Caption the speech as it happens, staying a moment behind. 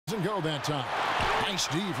Doesn't go that time. Nice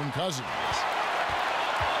D from Cousins.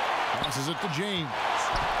 Passes it to James.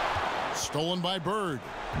 Stolen by Bird.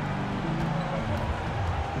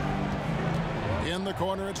 In the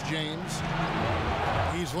corner, it's James.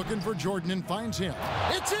 He's looking for Jordan and finds him.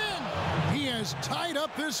 It's in! He has tied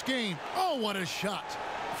up this game. Oh, what a shot.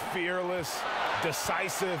 Fearless,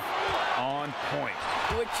 decisive, on point.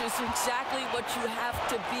 Which is exactly what you have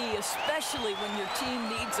to be, especially when your team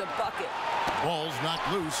needs a bucket. Ball's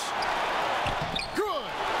knocked loose. Good!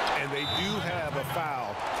 And they do have a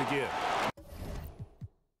foul to give.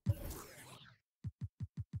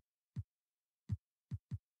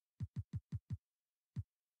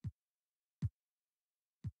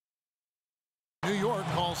 New York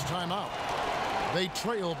calls timeout. They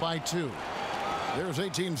trail by 2. There's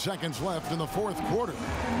 18 seconds left in the fourth quarter.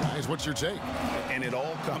 Guys, what's your take? And it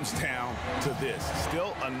all comes down to this.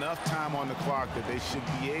 Still enough time on the clock that they should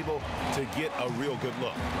be able to get a real good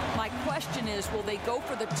look. My question is, will they go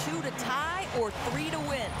for the 2 to tie or 3 to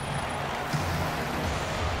win?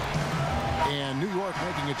 And New York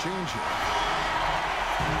making a change here.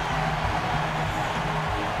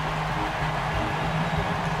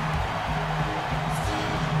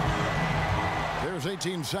 There's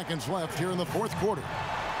 18 seconds left here in the fourth quarter.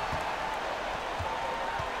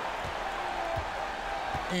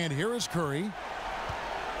 And here is Curry.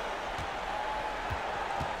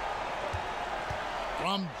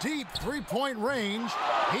 From deep three-point range,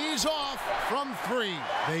 he's off from 3.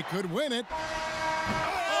 They could win it.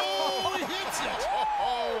 Oh, he hits it.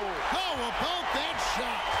 How about that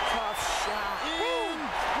shot? Tough shot.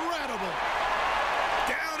 Incredible.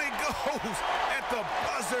 Down it goes at the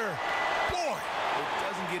buzzer. Boy, it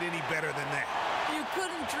doesn't get any better than that. You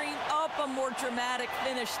couldn't dream up a more dramatic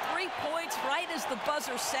finish. 3 points right as the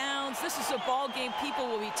buzzer sounds. This is a ball game people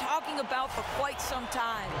will be talking about for quite some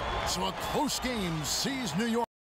time. So a close game sees New York.